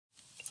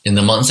In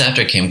the months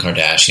after Kim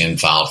Kardashian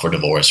filed for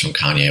divorce from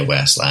Kanye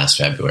West last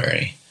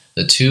February,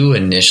 the two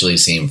initially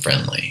seemed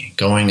friendly,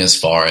 going as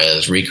far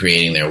as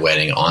recreating their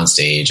wedding on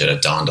stage at a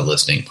Donda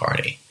listening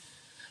party.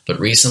 But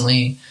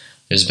recently,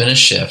 there's been a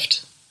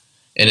shift.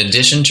 In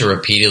addition to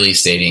repeatedly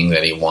stating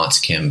that he wants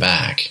Kim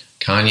back,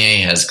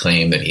 Kanye has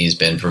claimed that he's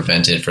been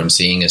prevented from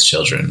seeing his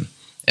children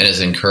and has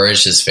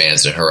encouraged his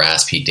fans to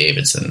harass Pete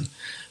Davidson,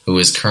 who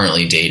is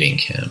currently dating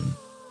Kim.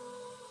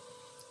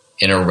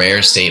 In a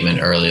rare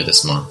statement earlier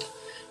this month,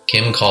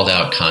 Kim called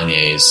out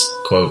Kanye's,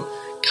 quote,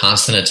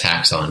 constant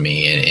attacks on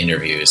me in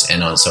interviews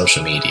and on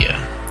social media,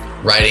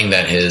 writing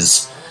that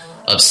his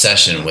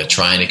obsession with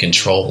trying to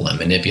control and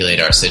manipulate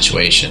our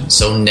situation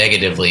so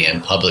negatively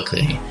and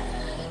publicly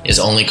is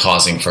only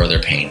causing further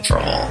pain for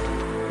all.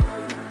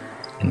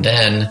 And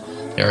then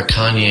there are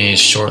Kanye's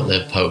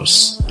short-lived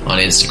posts on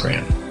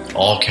Instagram,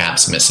 all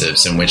caps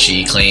missives in which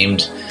he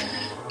claimed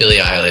Billie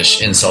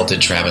Eilish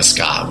insulted Travis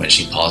Scott when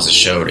she paused the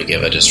show to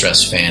give a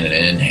distressed fan an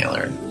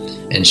inhaler,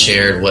 and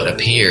shared what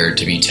appeared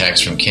to be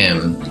text from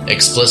Kim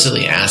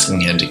explicitly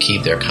asking him to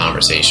keep their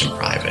conversation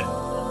private.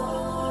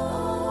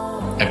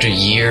 After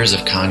years of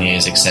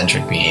Kanye's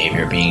eccentric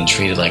behavior being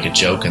treated like a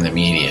joke in the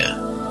media,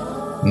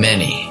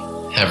 many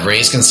have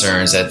raised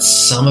concerns that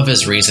some of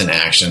his recent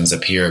actions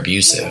appear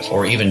abusive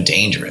or even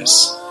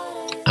dangerous.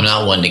 I'm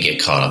not one to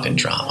get caught up in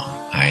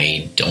drama.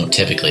 I don't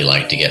typically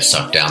like to get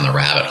sucked down the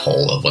rabbit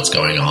hole of what's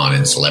going on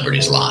in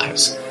celebrities'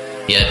 lives.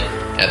 Yet,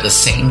 at the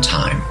same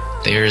time,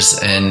 there's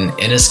an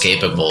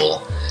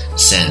inescapable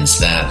sense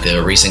that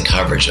the recent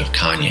coverage of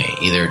Kanye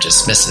either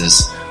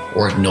dismisses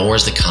or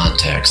ignores the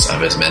context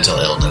of his mental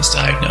illness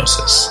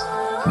diagnosis,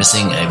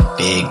 missing a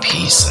big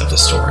piece of the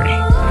story.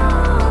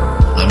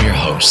 I'm your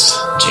host,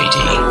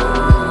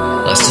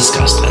 JD. Let's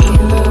discuss that.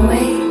 Feel the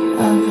weight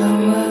of the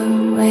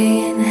world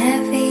weighing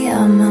heavy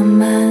on my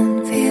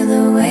mind. Feel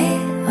the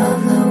weight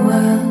of the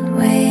world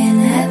weighing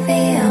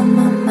heavy on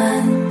my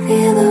mind.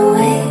 Feel the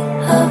weight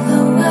of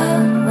the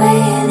world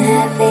weighing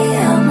heavy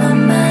on my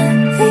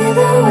mind. Feel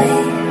the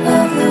weight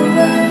of the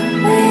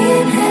world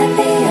weighing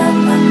heavy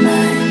on my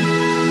mind.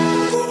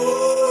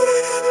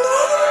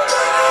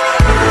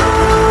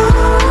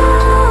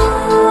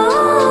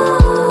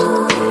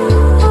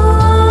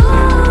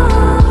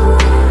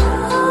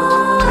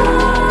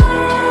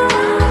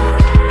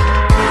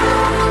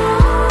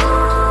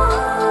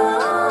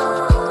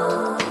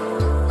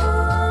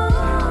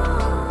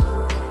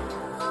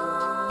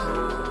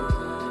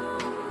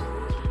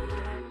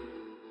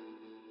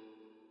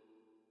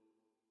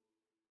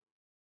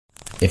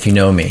 If you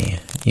know me,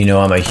 you know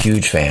I'm a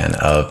huge fan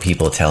of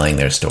people telling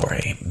their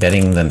story,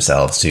 betting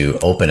themselves to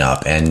open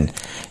up and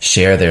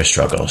share their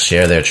struggles,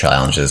 share their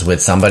challenges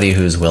with somebody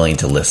who's willing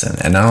to listen,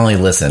 and not only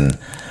listen,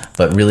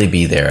 but really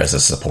be there as a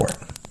support.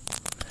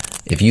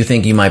 If you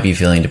think you might be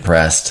feeling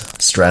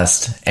depressed,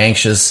 stressed,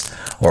 anxious,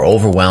 or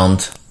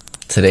overwhelmed,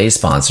 today's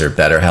sponsor,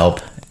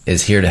 BetterHelp,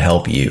 is here to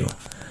help you.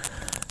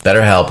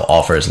 BetterHelp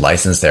offers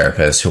licensed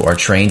therapists who are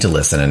trained to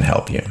listen and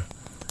help you.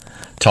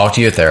 Talk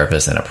to your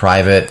therapist in a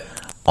private,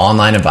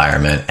 online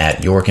environment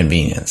at your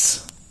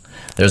convenience.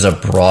 There's a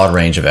broad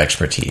range of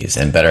expertise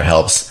in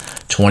BetterHelp's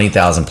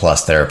 20,000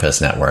 plus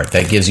therapist network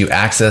that gives you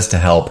access to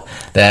help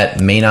that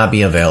may not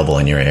be available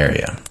in your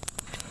area.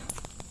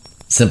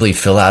 Simply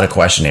fill out a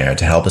questionnaire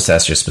to help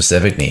assess your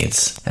specific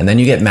needs, and then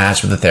you get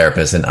matched with a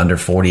therapist in under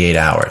 48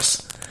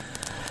 hours.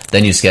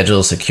 Then you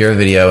schedule secure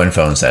video and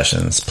phone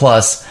sessions.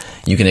 Plus,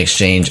 you can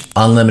exchange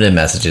unlimited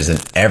messages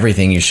and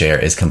everything you share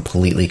is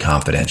completely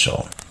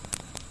confidential.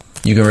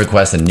 You can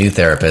request a new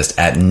therapist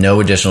at no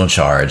additional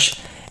charge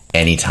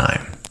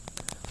anytime.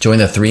 Join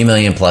the 3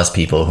 million plus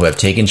people who have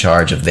taken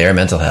charge of their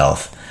mental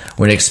health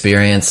with an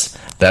experienced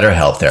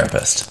BetterHelp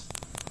therapist.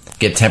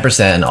 Get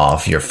 10%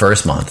 off your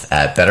first month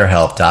at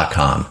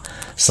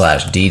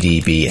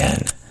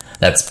betterhelp.com/DDBN.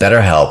 That's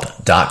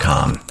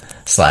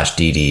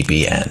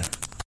betterhelp.com/DDBN.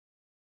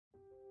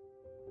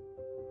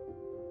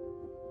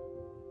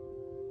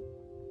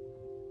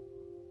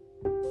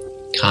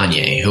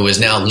 Kanye, who is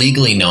now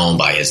legally known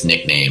by his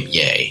nickname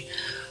Ye,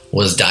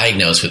 was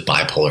diagnosed with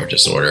bipolar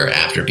disorder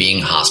after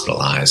being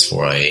hospitalized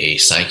for a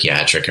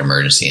psychiatric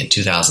emergency in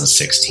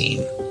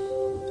 2016.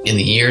 In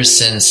the years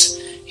since,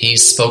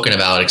 he's spoken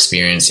about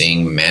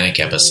experiencing manic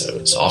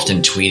episodes,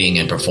 often tweeting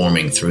and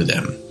performing through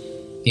them.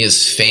 He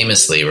has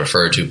famously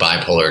referred to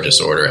bipolar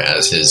disorder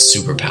as his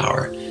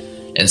superpower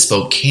and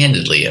spoke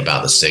candidly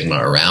about the stigma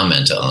around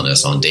mental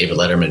illness on David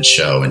Letterman's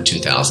show in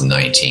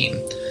 2019,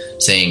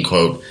 saying,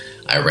 quote,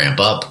 "I ramp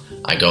up,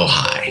 I go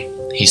high,"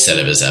 he said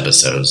of his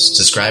episodes,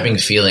 describing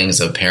feelings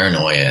of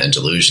paranoia and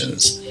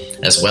delusions,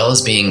 as well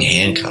as being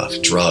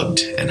handcuffed, drugged,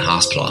 and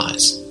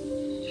hospitalized.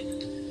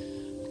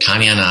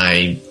 Kanye and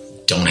I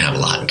don't have a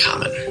lot in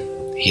common.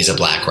 He's a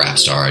black rap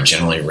star,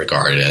 generally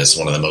regarded as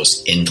one of the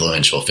most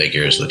influential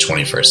figures of the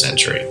 21st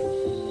century.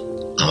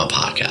 I'm a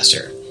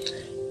podcaster,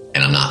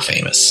 and I'm not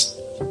famous.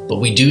 But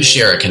we do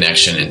share a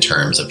connection in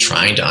terms of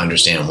trying to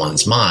understand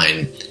one's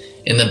mind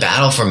in the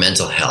battle for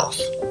mental health.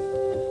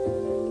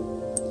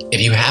 If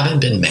you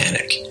haven't been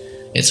manic,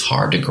 it's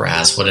hard to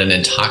grasp what an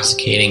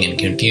intoxicating and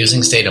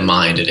confusing state of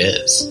mind it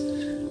is.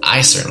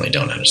 I certainly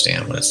don't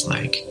understand what it's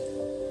like.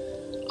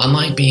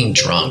 Unlike being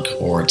drunk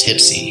or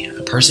tipsy,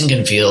 a person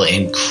can feel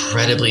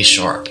incredibly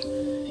sharp.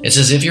 It's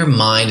as if your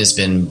mind has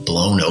been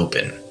blown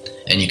open,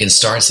 and you can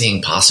start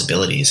seeing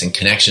possibilities and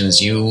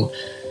connections you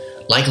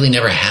likely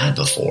never had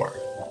before.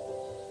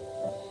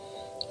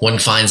 One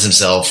finds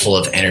himself full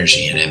of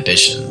energy and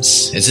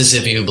ambitions. It's as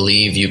if you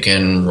believe you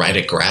can write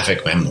a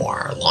graphic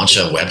memoir, launch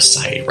a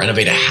website,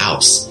 renovate a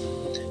house.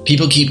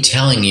 People keep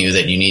telling you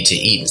that you need to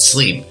eat and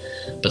sleep,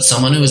 but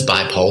someone who is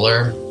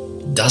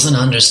bipolar doesn't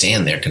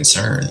understand their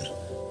concern.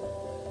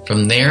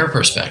 From their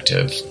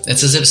perspective,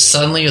 it's as if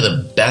suddenly you're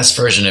the best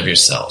version of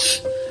yourself.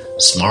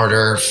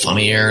 Smarter,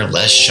 funnier,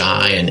 less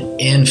shy,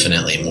 and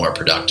infinitely more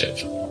productive.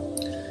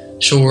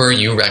 Sure,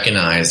 you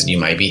recognize that you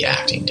might be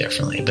acting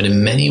differently, but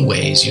in many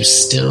ways you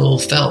still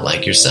felt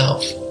like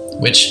yourself,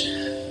 which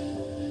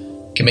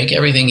can make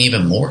everything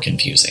even more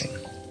confusing.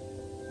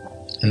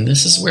 And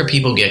this is where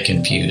people get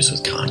confused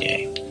with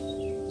Kanye.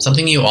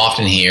 Something you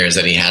often hear is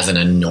that he has an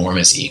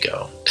enormous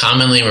ego,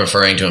 commonly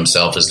referring to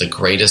himself as the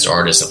greatest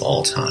artist of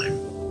all time.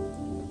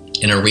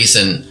 In a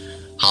recent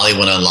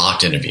Hollywood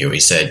Unlocked interview, he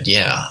said,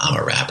 "Yeah, I'm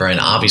a rapper, and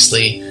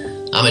obviously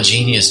I'm a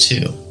genius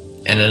too."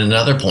 And at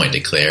another point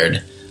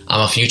declared,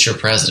 "I'm a future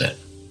president."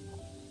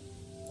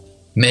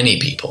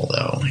 Many people,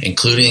 though,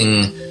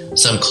 including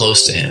some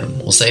close to him,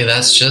 will say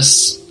that's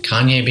just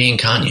Kanye being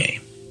Kanye.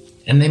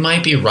 And they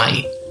might be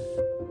right.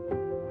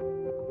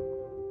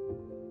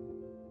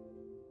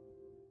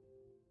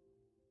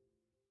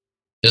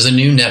 There's a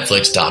new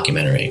Netflix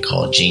documentary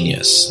called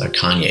Genius, a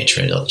Kanye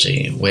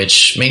trilogy,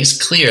 which makes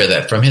clear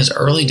that from his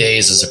early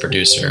days as a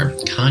producer,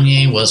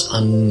 Kanye was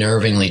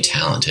unnervingly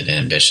talented and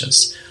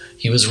ambitious.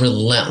 He was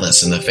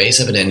relentless in the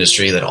face of an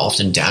industry that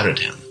often doubted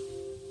him.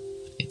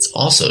 It's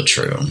also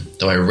true,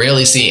 though I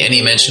rarely see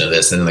any mention of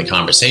this in the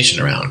conversation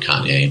around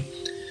Kanye,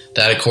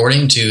 that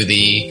according to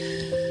the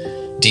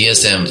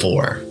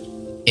DSM-4,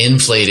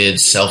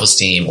 inflated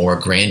self-esteem or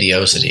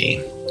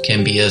grandiosity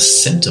can be a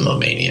symptom of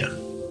mania.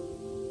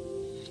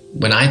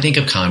 When I think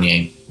of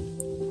Kanye,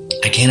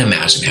 I can't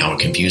imagine how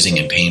confusing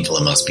and painful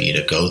it must be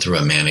to go through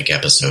a manic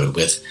episode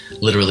with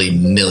literally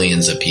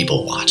millions of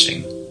people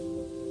watching.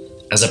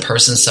 As a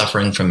person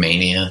suffering from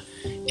mania,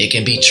 it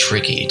can be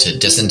tricky to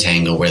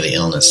disentangle where the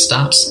illness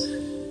stops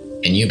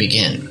and you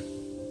begin.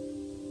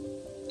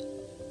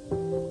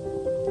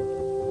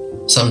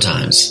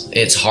 Sometimes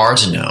it's hard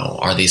to know,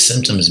 are these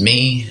symptoms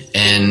me,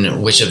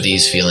 and which of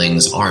these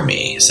feelings are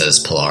me, says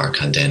Pilar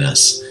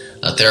Condenas,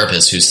 a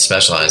therapist who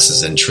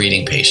specializes in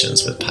treating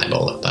patients with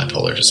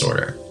bipolar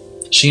disorder.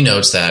 She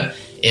notes that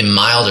in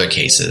milder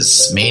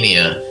cases,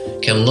 mania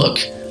can look,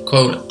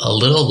 quote, a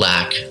little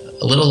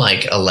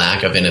like a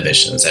lack of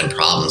inhibitions and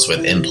problems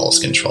with impulse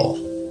control.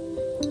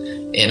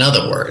 In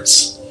other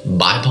words,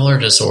 bipolar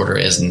disorder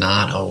is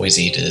not always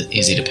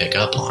easy to pick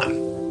up on.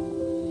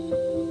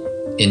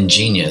 In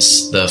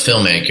Genius, the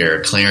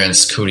filmmaker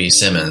Clarence Cody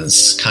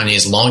Simmons,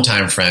 Kanye's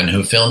longtime friend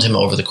who filmed him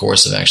over the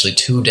course of actually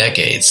 2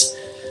 decades,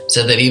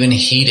 said that even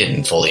he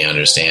didn't fully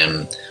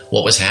understand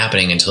what was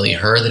happening until he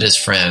heard that his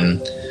friend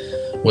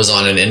was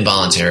on an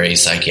involuntary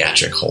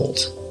psychiatric hold.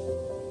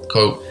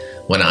 Quote,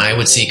 "When I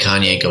would see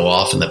Kanye go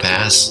off in the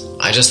past,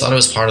 I just thought it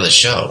was part of the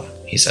show,"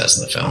 he says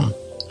in the film.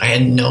 "I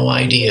had no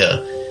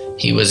idea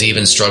he was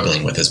even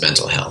struggling with his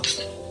mental health."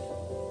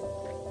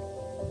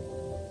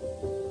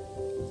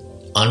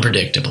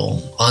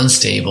 Unpredictable,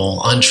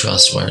 unstable,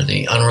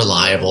 untrustworthy,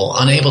 unreliable,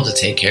 unable to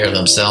take care of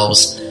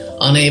themselves,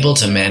 unable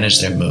to manage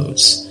their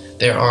moods.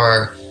 There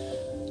are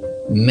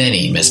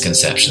many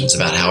misconceptions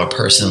about how a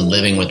person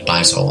living with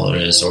bipolar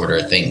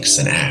disorder thinks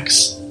and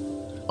acts.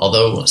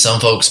 Although some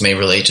folks may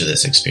relate to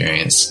this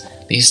experience,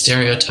 these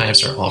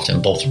stereotypes are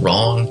often both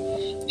wrong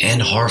and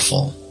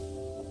harmful.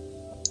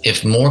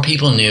 If more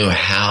people knew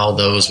how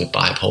those with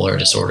bipolar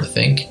disorder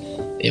think,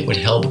 it would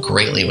help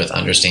greatly with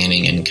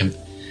understanding and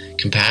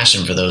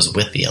compassion for those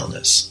with the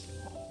illness.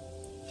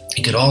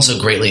 It could also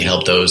greatly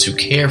help those who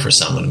care for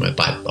someone with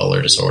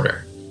bipolar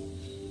disorder.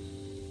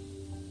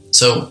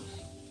 So,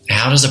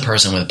 how does a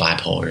person with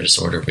bipolar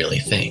disorder really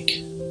think?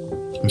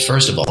 And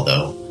first of all,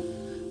 though,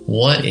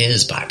 what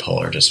is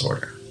bipolar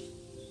disorder?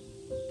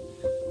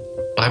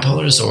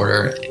 Bipolar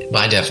disorder,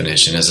 by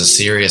definition, is a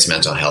serious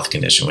mental health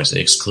condition which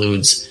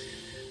includes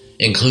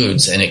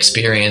an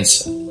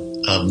experience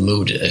of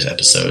mood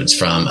episodes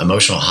from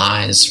emotional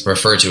highs,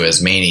 referred to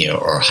as mania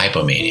or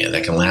hypomania,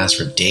 that can last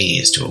for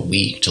days to a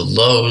week, to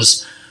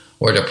lows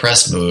or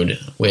depressed mood,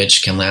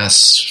 which can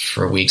last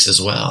for weeks as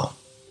well.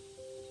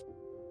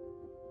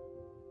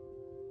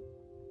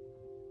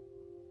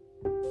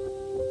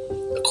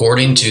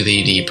 According to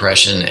the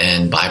Depression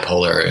and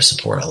Bipolar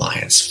Support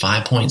Alliance,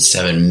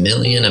 5.7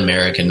 million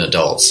American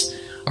adults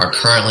are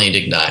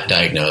currently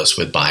diagnosed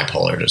with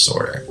bipolar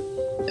disorder.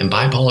 And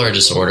bipolar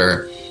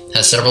disorder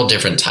has several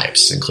different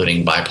types,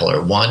 including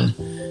bipolar 1,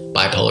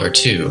 bipolar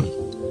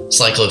 2,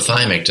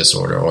 cyclothymic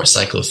disorder or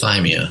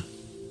cyclothymia,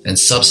 and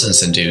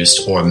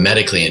substance-induced or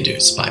medically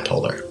induced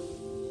bipolar.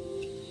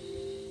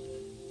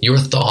 Your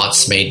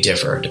thoughts may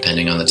differ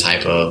depending on the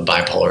type of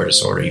bipolar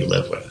disorder you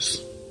live with.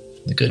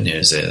 The good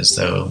news is,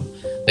 though,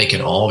 they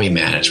can all be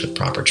managed with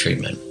proper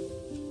treatment.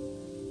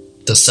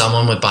 Does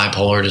someone with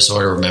bipolar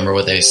disorder remember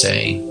what they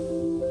say?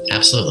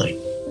 Absolutely.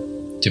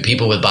 Do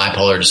people with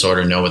bipolar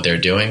disorder know what they're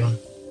doing?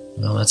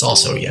 Well, that's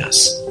also a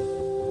yes.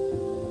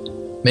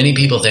 Many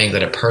people think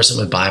that a person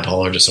with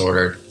bipolar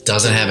disorder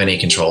doesn't have any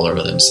control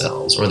over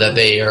themselves, or that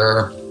they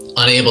are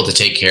unable to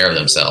take care of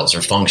themselves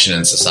or function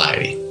in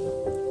society.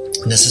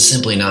 And this is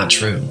simply not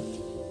true.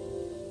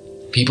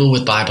 People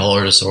with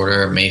bipolar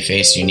disorder may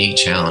face unique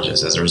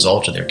challenges as a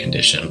result of their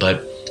condition,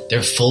 but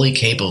they're fully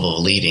capable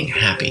of leading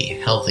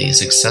happy, healthy,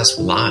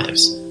 successful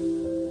lives.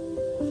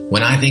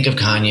 When I think of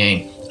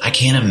Kanye, I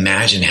can't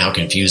imagine how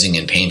confusing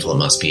and painful it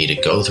must be to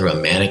go through a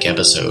manic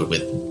episode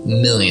with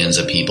millions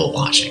of people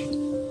watching.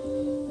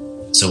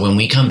 So when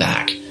we come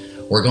back,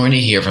 we're going to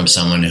hear from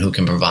someone who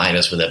can provide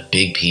us with a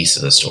big piece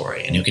of the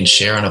story and who can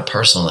share on a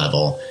personal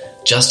level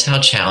just how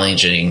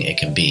challenging it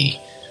can be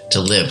to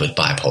live with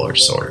bipolar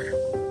disorder.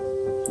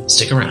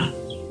 Stick around.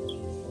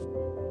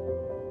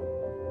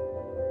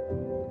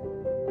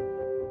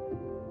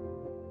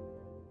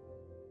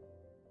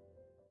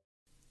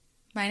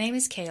 My name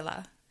is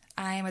Kayla.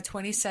 I am a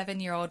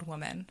 27-year-old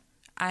woman.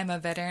 I'm a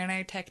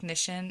veterinary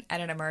technician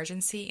at an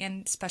emergency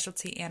and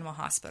specialty animal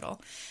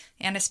hospital,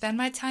 and I spend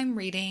my time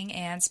reading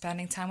and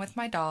spending time with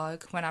my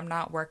dog when I'm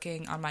not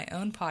working on my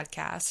own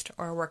podcast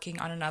or working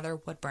on another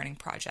wood-burning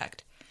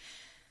project.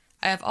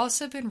 I have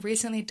also been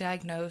recently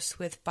diagnosed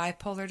with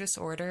bipolar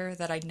disorder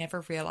that I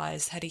never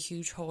realized had a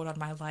huge hold on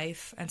my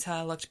life until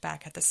I looked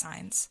back at the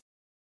signs.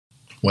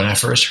 When I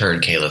first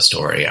heard Kayla's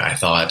story, I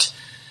thought,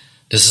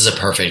 this is a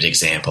perfect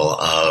example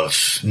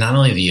of not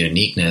only the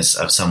uniqueness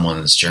of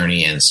someone's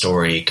journey and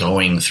story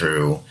going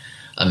through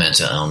a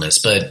mental illness,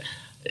 but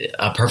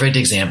a perfect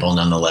example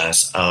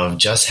nonetheless of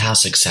just how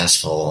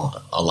successful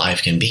a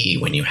life can be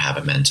when you have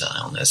a mental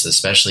illness,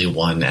 especially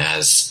one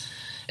as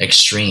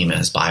extreme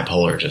as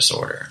bipolar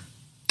disorder.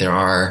 There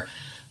are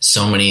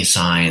so many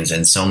signs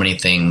and so many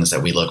things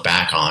that we look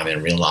back on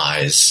and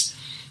realize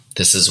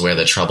this is where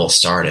the trouble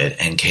started,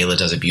 and Kayla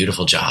does a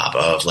beautiful job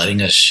of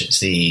letting us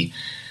see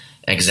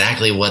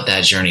exactly what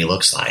that journey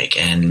looks like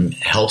and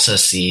helps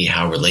us see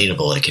how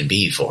relatable it can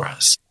be for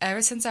us.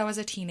 Ever since I was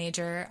a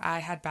teenager, I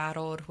had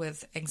battled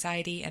with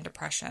anxiety and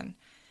depression.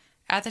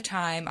 At the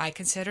time, I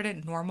considered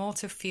it normal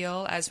to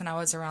feel as when I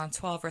was around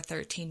 12 or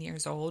 13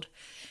 years old.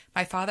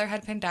 My father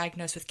had been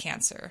diagnosed with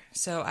cancer,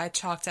 so I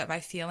chalked up my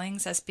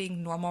feelings as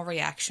being normal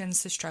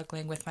reactions to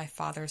struggling with my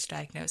father's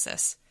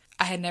diagnosis.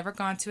 I had never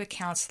gone to a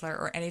counselor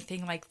or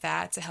anything like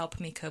that to help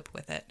me cope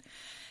with it.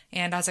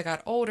 And as I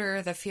got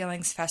older, the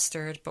feelings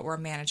festered but were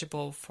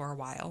manageable for a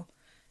while.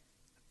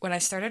 When I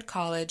started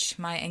college,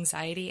 my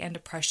anxiety and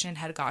depression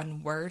had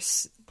gotten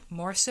worse,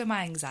 more so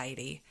my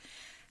anxiety.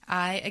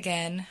 I,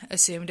 again,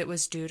 assumed it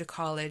was due to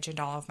college and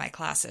all of my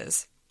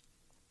classes.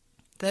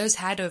 Those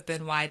had to have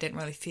been why I didn't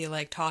really feel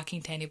like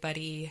talking to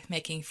anybody,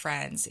 making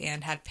friends,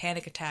 and had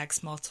panic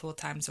attacks multiple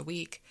times a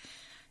week.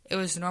 It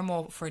was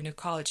normal for a new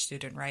college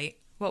student, right?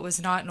 What was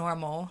not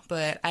normal,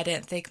 but I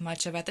didn't think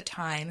much of at the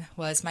time,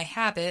 was my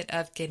habit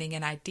of getting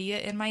an idea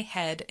in my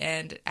head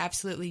and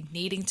absolutely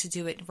needing to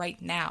do it right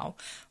now,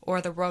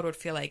 or the world would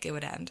feel like it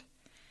would end.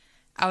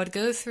 I would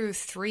go through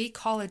 3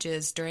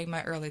 colleges during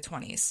my early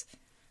 20s.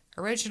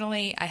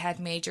 Originally, I had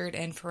majored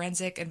in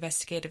forensic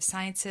investigative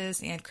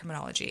sciences and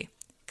criminology,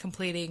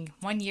 completing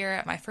 1 year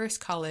at my first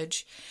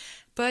college,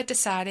 but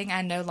deciding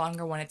I no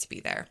longer wanted to be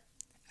there.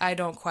 I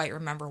don't quite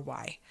remember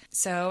why.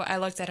 So I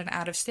looked at an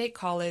out-of-state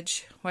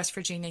college, West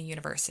Virginia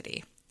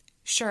University.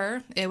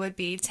 Sure, it would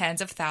be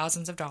tens of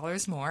thousands of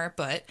dollars more,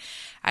 but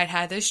I'd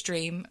had this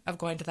dream of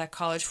going to that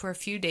college for a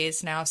few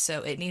days now,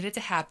 so it needed to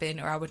happen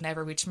or I would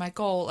never reach my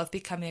goal of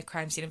becoming a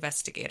crime scene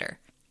investigator.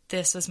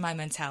 This was my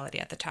mentality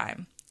at the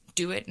time.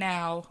 Do it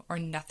now or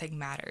nothing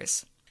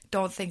matters.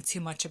 Don't think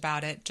too much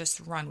about it, just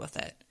run with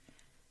it.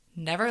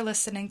 Never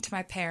listening to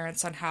my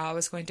parents on how I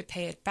was going to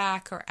pay it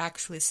back or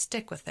actually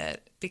stick with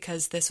it,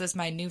 because this was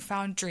my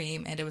newfound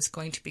dream and it was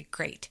going to be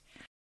great.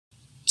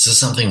 This is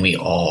something we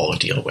all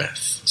deal with.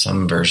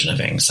 Some version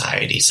of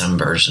anxiety, some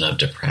version of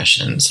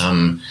depression,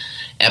 some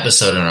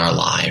episode in our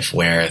life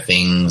where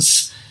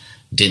things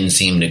didn't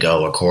seem to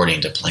go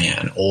according to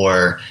plan,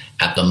 or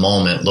at the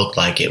moment looked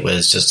like it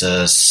was just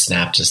a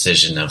snap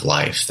decision of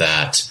life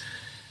that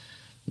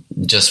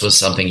just was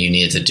something you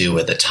needed to do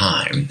at the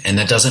time. And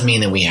that doesn't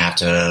mean that we have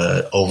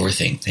to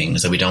overthink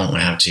things, that we don't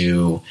have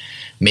to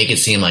make it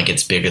seem like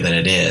it's bigger than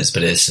it is.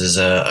 But this is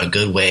a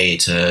good way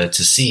to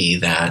see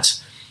that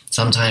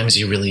sometimes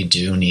you really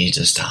do need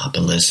to stop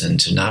and listen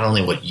to not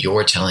only what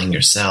you're telling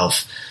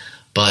yourself,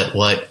 but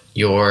what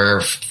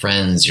your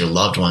friends, your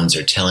loved ones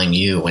are telling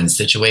you when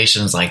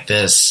situations like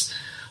this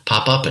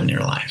pop up in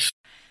your life.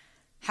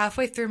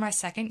 Halfway through my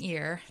second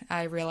year,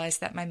 I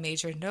realized that my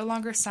major no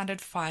longer sounded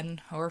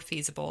fun or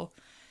feasible.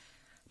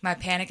 My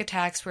panic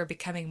attacks were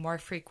becoming more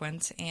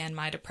frequent and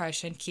my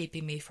depression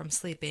keeping me from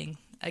sleeping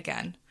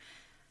again.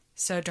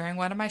 So during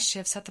one of my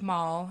shifts at the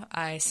mall,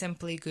 I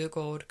simply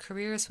Googled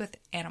careers with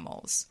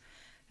animals.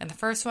 and the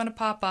first one to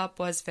pop up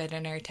was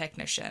veterinary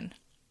technician.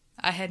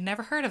 I had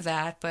never heard of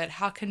that, but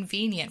how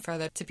convenient for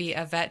there to be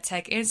a vet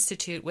tech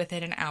institute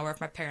within an hour of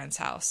my parents'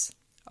 house.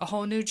 A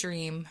whole new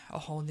dream, a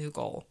whole new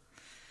goal.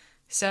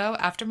 So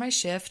after my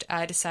shift,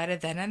 I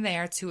decided then and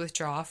there to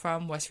withdraw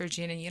from West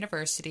Virginia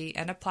University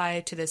and apply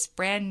to this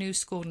brand new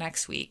school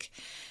next week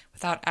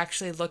without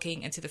actually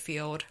looking into the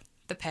field,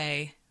 the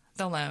pay,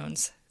 the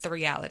loans, the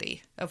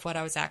reality of what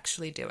I was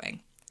actually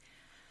doing.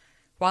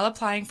 While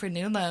applying for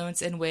new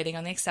loans and waiting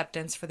on the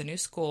acceptance for the new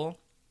school,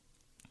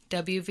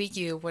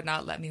 WVU would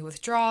not let me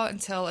withdraw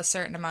until a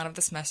certain amount of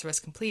the semester was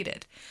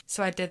completed.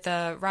 So I did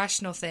the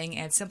rational thing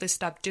and simply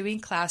stopped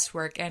doing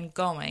classwork and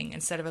going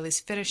instead of at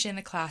least finishing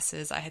the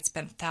classes I had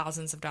spent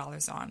thousands of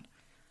dollars on.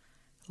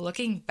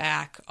 Looking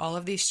back, all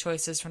of these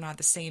choices were not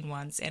the sane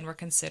ones and were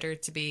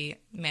considered to be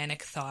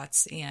manic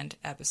thoughts and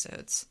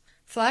episodes.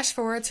 Flash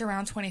forward to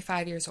around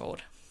 25 years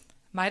old.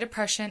 My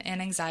depression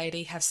and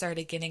anxiety have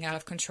started getting out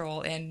of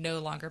control and no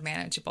longer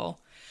manageable.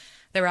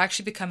 They were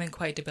actually becoming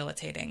quite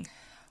debilitating.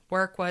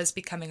 Work was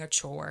becoming a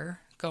chore.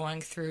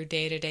 Going through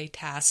day-to-day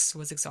tasks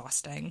was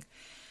exhausting.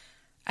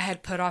 I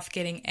had put off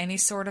getting any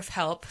sort of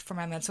help for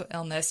my mental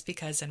illness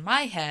because in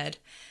my head,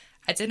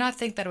 I did not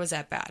think that it was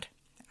that bad.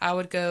 I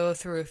would go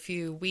through a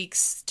few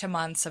weeks to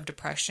months of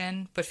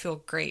depression, but feel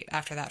great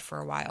after that for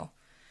a while.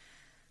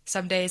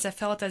 Some days I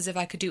felt as if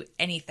I could do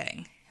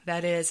anything.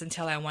 That is,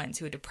 until I went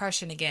into a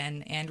depression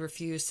again and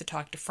refused to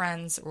talk to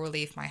friends or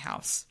leave my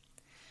house.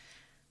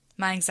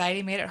 My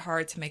anxiety made it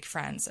hard to make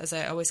friends, as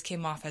I always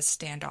came off as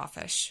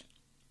standoffish.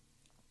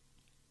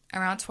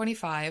 Around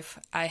 25,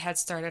 I had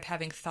started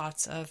having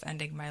thoughts of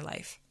ending my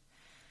life.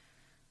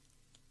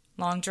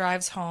 Long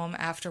drives home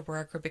after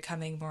work were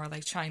becoming more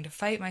like trying to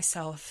fight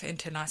myself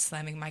into not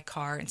slamming my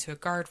car into a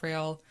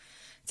guardrail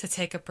to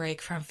take a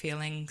break from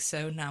feeling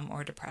so numb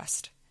or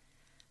depressed.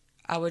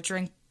 I would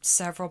drink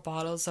several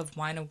bottles of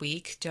wine a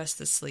week just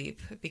to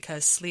sleep,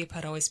 because sleep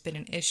had always been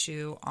an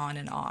issue on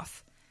and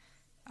off.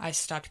 I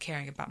stopped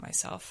caring about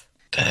myself.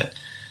 That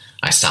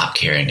I stopped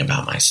caring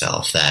about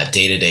myself, that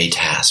day-to-day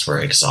tasks were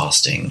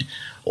exhausting,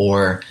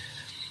 or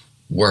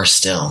worse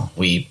still,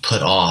 we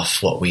put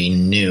off what we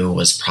knew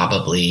was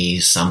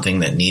probably something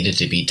that needed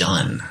to be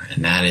done,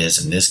 and that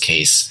is, in this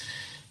case,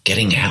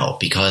 getting help,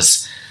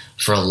 because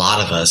for a lot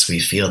of us, we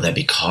feel that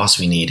because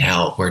we need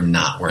help, we're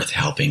not worth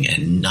helping,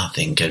 and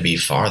nothing could be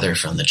farther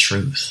from the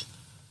truth.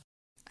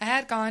 I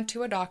had gone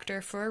to a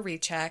doctor for a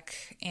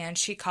recheck, and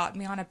she caught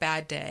me on a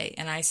bad day,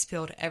 and I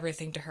spilled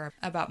everything to her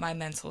about my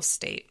mental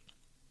state.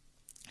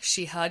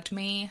 She hugged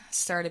me,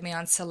 started me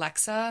on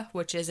Celexa,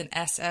 which is an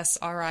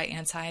SSRI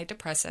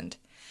antidepressant,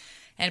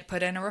 and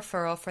put in a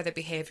referral for the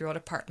behavioral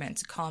department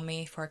to call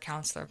me for a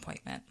counselor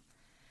appointment.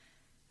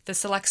 The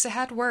Celexa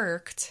had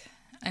worked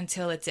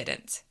until it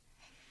didn't.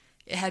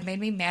 It had made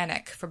me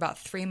manic for about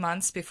 3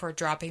 months before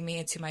dropping me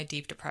into my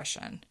deep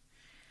depression.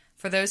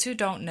 For those who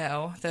don't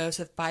know, those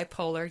with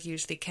bipolar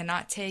usually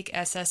cannot take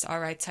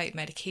SSRI-type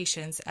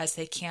medications as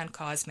they can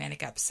cause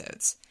manic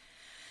episodes.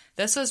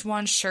 This was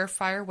one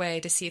surefire way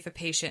to see if a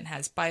patient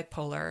has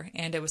bipolar,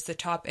 and it was the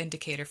top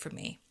indicator for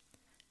me.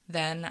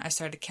 Then I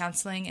started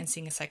counseling and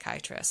seeing a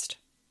psychiatrist.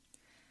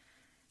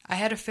 I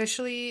had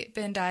officially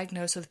been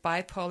diagnosed with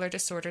bipolar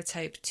disorder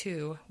type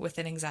 2 with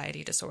an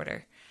anxiety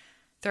disorder.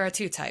 There are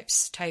 2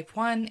 types, type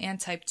 1 and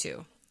type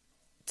 2.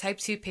 Type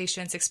 2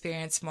 patients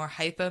experience more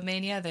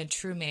hypomania than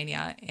true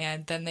mania,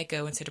 and then they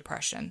go into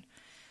depression.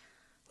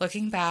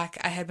 Looking back,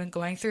 I had been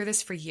going through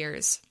this for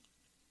years,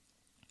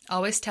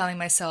 always telling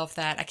myself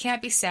that I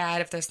can't be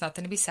sad if there's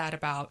nothing to be sad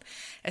about,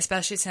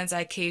 especially since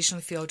I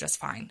occasionally feel just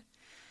fine.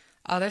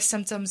 Other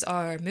symptoms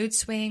are mood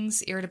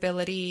swings,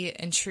 irritability,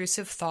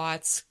 intrusive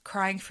thoughts,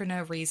 crying for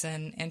no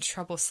reason, and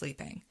trouble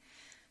sleeping.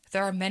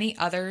 There are many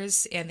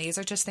others, and these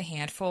are just a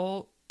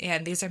handful,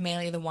 and these are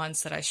mainly the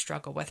ones that I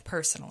struggle with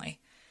personally.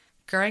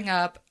 Growing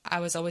up, I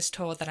was always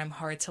told that I'm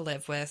hard to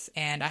live with,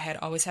 and I had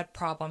always had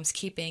problems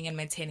keeping and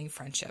maintaining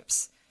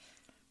friendships.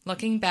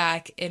 Looking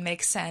back, it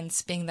makes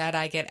sense, being that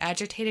I get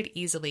agitated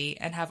easily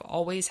and have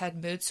always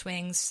had mood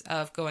swings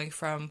of going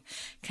from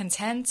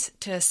content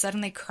to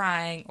suddenly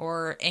crying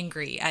or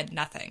angry at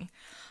nothing,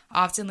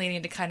 often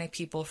leading to kind of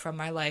people from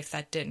my life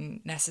that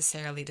didn't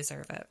necessarily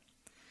deserve it.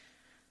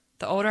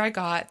 The older I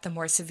got, the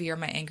more severe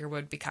my anger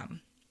would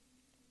become.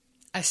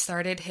 I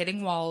started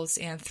hitting walls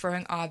and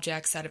throwing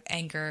objects out of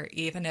anger,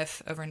 even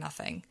if over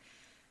nothing.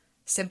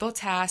 Simple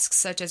tasks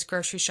such as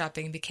grocery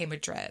shopping became a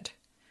dread.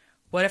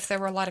 What if there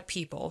were a lot of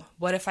people?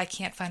 What if I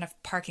can't find a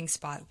parking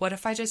spot? What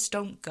if I just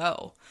don't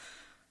go?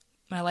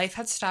 My life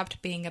had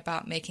stopped being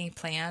about making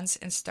plans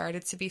and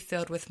started to be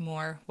filled with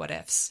more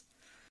what-ifs.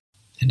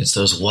 And it's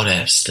those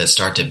what-ifs that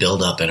start to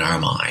build up in our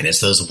mind. It's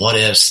those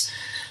what-ifs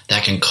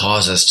that can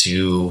cause us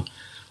to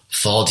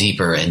fall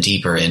deeper and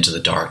deeper into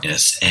the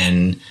darkness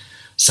and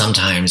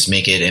sometimes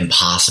make it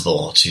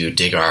impossible to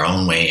dig our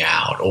own way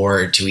out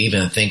or to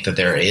even think that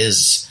there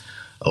is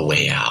a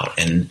way out.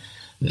 And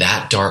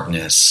that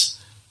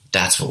darkness,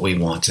 that's what we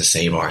want to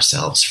save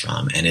ourselves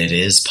from. And it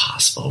is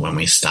possible when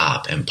we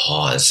stop and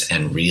pause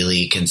and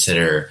really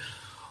consider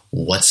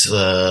what's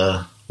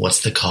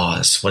What's the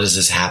cause? What is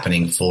this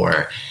happening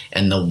for?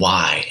 And the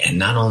why. And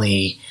not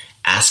only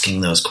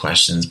asking those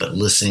questions, but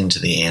listening to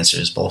the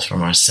answers both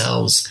from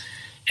ourselves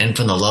and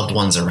from the loved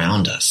ones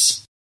around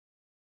us.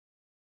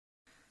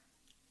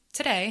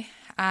 Today,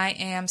 I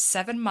am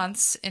 7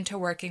 months into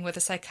working with a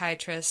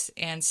psychiatrist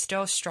and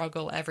still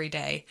struggle every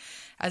day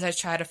as I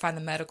try to find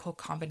the medical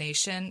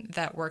combination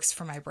that works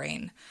for my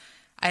brain.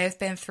 I have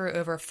been through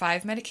over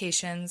 5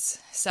 medications.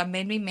 Some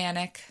made me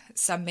manic,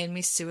 some made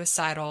me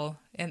suicidal,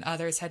 and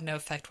others had no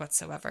effect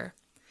whatsoever.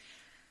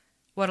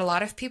 What a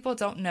lot of people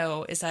don't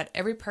know is that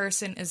every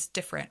person is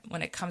different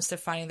when it comes to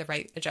finding the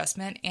right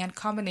adjustment and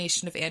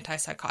combination of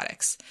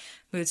antipsychotics,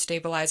 mood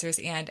stabilizers,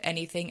 and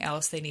anything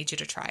else they need you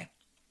to try.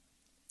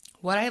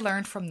 What I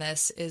learned from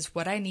this is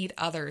what I need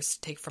others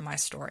to take from my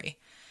story.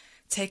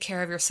 Take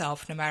care of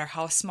yourself no matter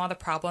how small the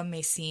problem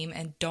may seem,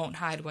 and don't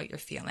hide what you're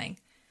feeling.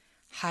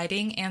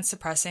 Hiding and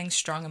suppressing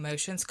strong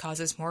emotions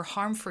causes more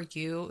harm for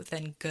you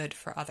than good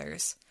for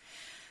others.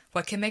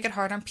 What can make it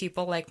hard on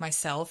people like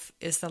myself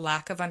is the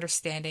lack of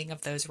understanding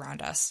of those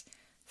around us.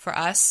 For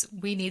us,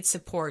 we need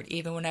support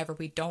even whenever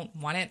we don't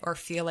want it or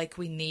feel like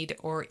we need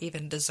or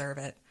even deserve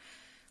it.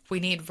 We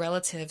need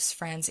relatives,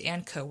 friends,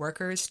 and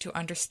coworkers to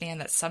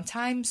understand that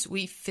sometimes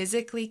we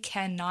physically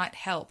cannot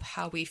help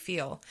how we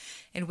feel,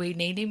 and we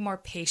need more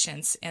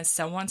patience and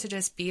someone to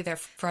just be there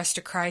for us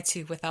to cry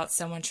to without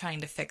someone trying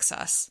to fix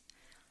us.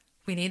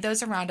 We need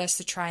those around us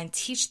to try and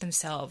teach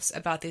themselves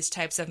about these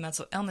types of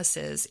mental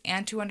illnesses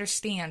and to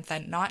understand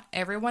that not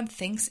everyone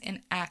thinks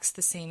and acts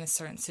the same in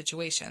certain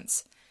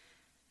situations.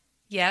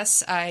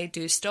 Yes, I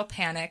do still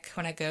panic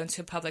when I go into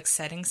a public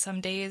setting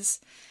some days,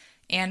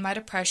 and my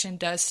depression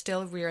does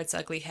still rear its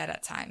ugly head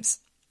at times.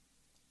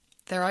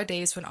 There are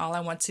days when all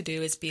I want to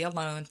do is be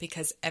alone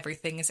because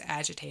everything is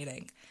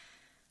agitating.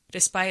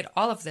 Despite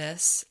all of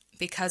this,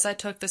 because I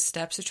took the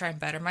steps to try and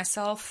better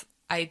myself,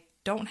 I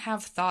don't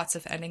have thoughts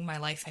of ending my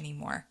life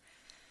anymore.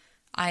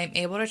 I am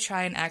able to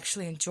try and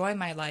actually enjoy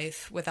my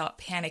life without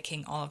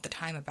panicking all of the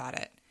time about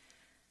it.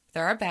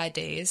 There are bad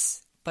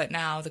days, but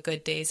now the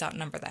good days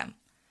outnumber them.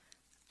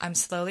 I'm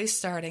slowly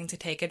starting to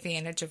take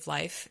advantage of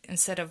life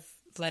instead of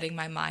letting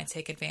my mind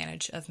take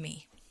advantage of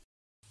me.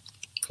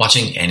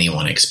 Watching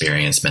anyone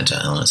experience mental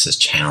illness is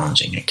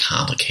challenging and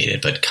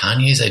complicated, but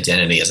Kanye's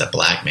identity as a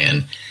black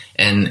man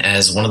and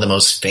as one of the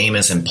most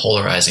famous and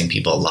polarizing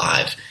people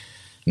alive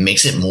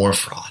makes it more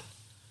fraught.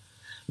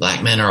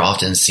 Black men are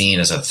often seen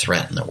as a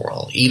threat in the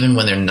world, even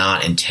when they're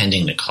not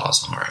intending to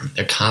cause harm.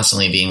 They're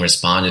constantly being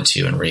responded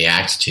to and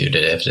reacted to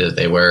as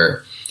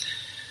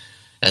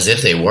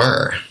if they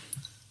were.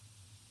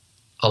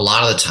 A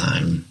lot of the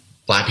time,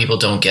 Black people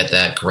don't get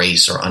that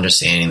grace or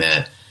understanding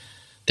that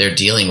they're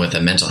dealing with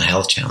a mental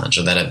health challenge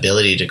or that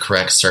ability to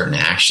correct certain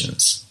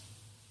actions.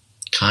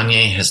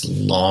 Kanye has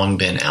long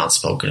been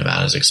outspoken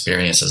about his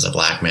experience as a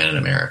black man in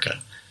America,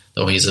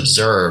 though he's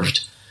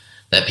observed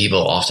that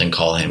people often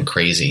call him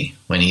crazy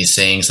when he's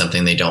saying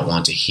something they don't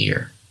want to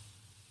hear.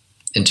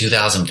 In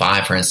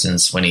 2005, for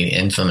instance, when he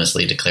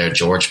infamously declared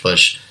George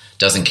Bush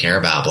doesn't care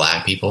about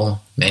black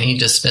people, many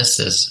dismissed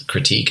his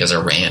critique as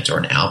a rant or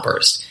an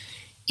outburst,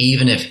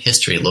 even if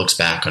history looks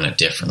back on it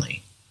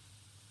differently.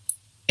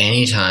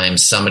 Anytime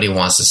somebody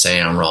wants to say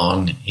I'm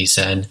wrong, he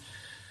said,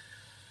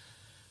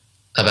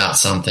 about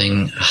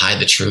something,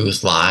 hide the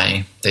truth,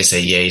 lie, they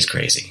say, yeah, he's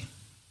crazy.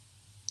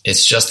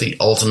 It's just the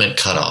ultimate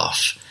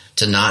cutoff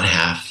to not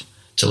have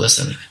to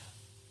listen.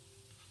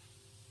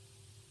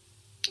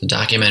 The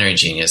documentary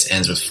Genius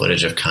ends with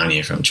footage of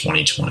Kanye from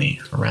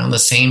 2020, around the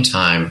same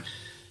time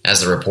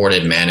as the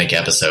reported manic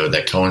episode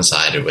that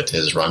coincided with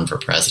his run for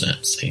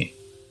presidency.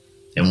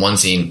 In one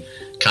scene,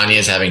 Kanye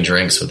is having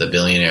drinks with the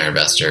billionaire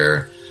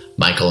investor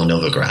Michael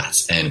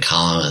Novogratz and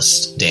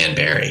columnist Dan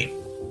Barry.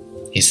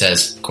 He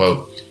says,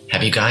 quote,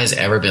 "Have you guys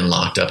ever been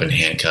locked up in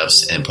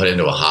handcuffs and put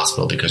into a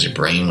hospital because your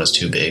brain was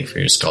too big for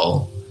your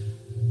skull?"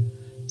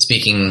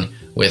 Speaking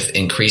with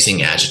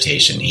increasing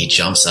agitation, he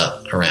jumps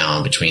up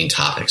around between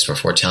topics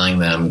before telling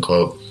them,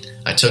 quote,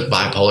 "I took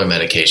bipolar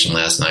medication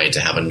last night to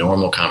have a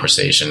normal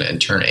conversation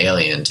and turn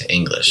alien to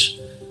English."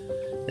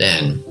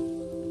 Then,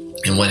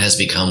 in what has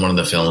become one of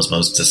the film's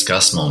most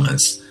discussed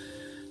moments,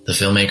 the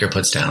filmmaker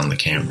puts down the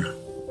camera.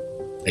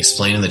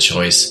 Explaining the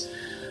choice,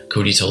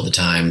 Coodie told The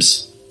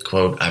Times,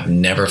 quote, "I've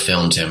never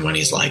filmed him when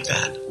he's like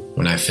that.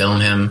 When I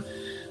film him,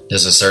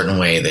 there's a certain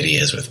way that he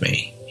is with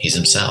me. He's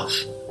himself.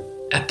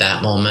 At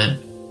that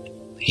moment,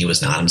 he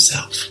was not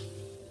himself."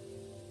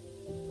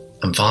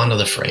 I'm fond of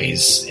the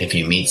phrase, if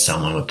you meet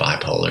someone with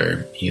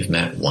bipolar, you've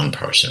met one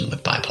person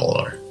with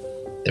bipolar.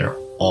 They're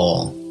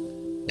all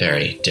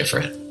very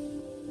different.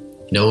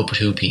 No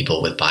two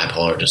people with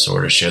bipolar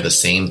disorder share the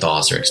same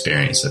thoughts or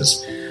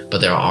experiences,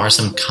 but there are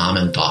some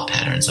common thought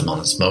patterns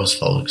amongst most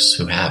folks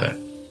who have it.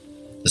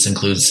 This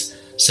includes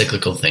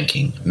cyclical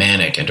thinking,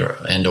 manic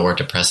and or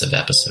depressive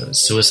episodes,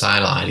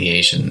 suicidal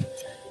ideation,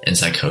 and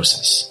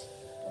psychosis.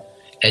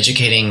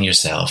 Educating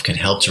yourself can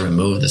help to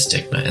remove the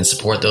stigma and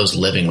support those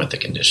living with the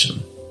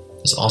condition.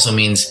 This also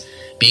means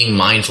being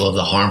mindful of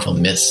the harmful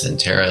myths and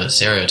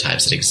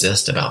stereotypes that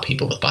exist about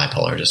people with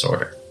bipolar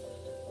disorder.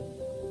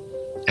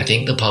 I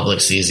think the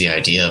public sees the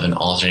idea of an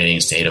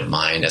alternating state of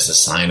mind as a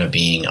sign of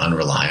being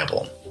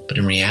unreliable. But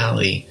in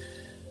reality,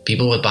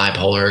 people with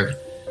bipolar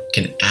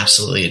can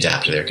absolutely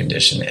adapt to their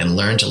condition and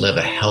learn to live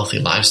a healthy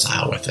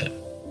lifestyle with it.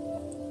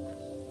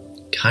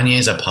 Kanye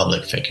is a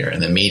public figure,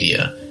 and the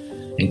media,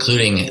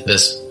 including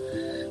this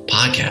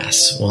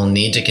podcast, will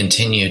need to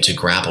continue to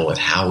grapple with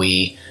how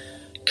we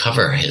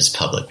cover his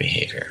public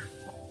behavior.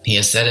 He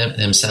has said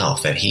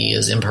himself that he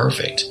is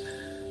imperfect,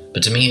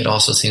 but to me it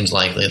also seems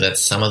likely that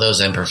some of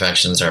those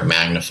imperfections are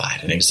magnified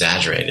and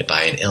exaggerated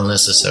by an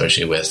illness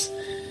associated with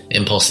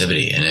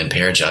impulsivity and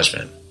impaired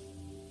judgment.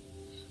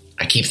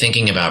 I keep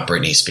thinking about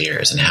Britney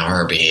Spears and how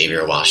her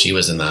behavior while she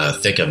was in the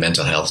thick of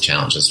mental health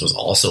challenges was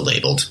also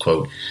labeled,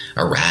 quote,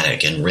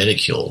 erratic and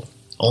ridiculed,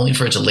 only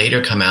for it to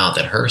later come out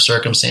that her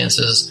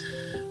circumstances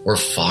were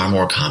far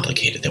more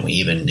complicated than we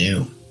even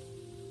knew.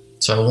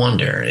 So I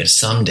wonder if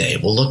someday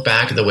we'll look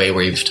back at the way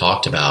we've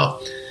talked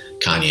about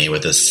Kanye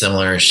with a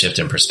similar shift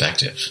in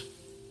perspective.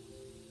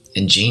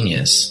 In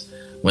Genius,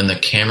 when the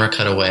camera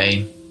cut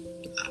away,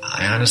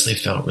 I honestly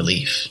felt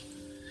relief.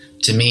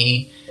 To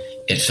me,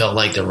 it felt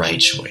like the right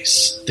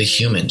choice, the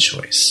human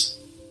choice.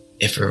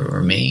 If it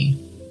were me,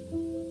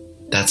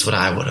 that's what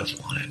I would have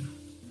wanted.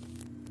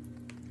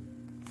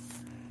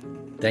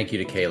 Thank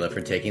you to Kayla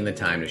for taking the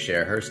time to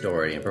share her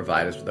story and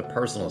provide us with a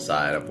personal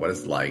side of what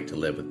it's like to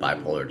live with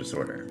bipolar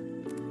disorder.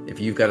 If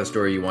you've got a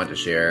story you want to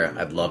share,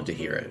 I'd love to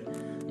hear it.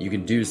 You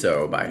can do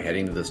so by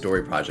heading to the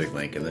Story Project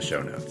link in the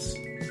show notes.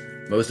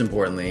 Most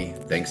importantly,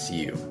 thanks to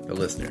you, the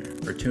listener,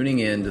 for tuning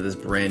in to this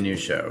brand new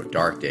show,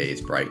 Dark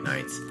Days, Bright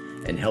Nights,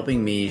 and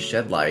helping me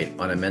shed light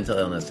on a mental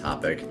illness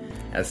topic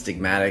as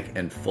stigmatic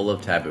and full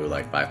of taboo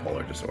like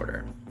bipolar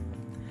disorder.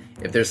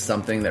 If there's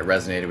something that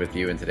resonated with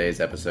you in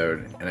today's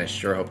episode, and I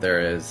sure hope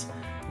there is,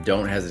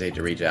 don't hesitate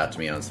to reach out to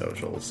me on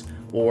socials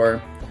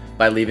or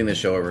by leaving the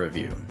show a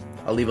review.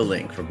 I'll leave a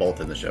link for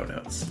both in the show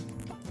notes.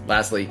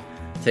 Lastly,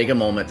 take a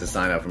moment to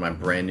sign up for my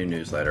brand new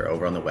newsletter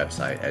over on the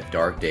website at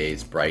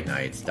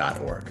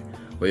darkdaysbrightnights.org,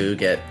 where you'll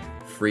get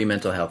free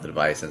mental health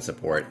advice and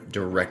support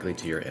directly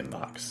to your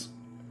inbox.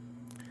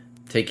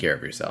 Take care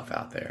of yourself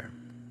out there,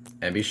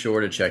 and be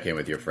sure to check in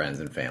with your friends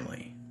and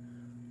family.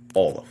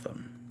 All of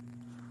them.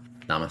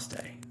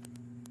 Namaste.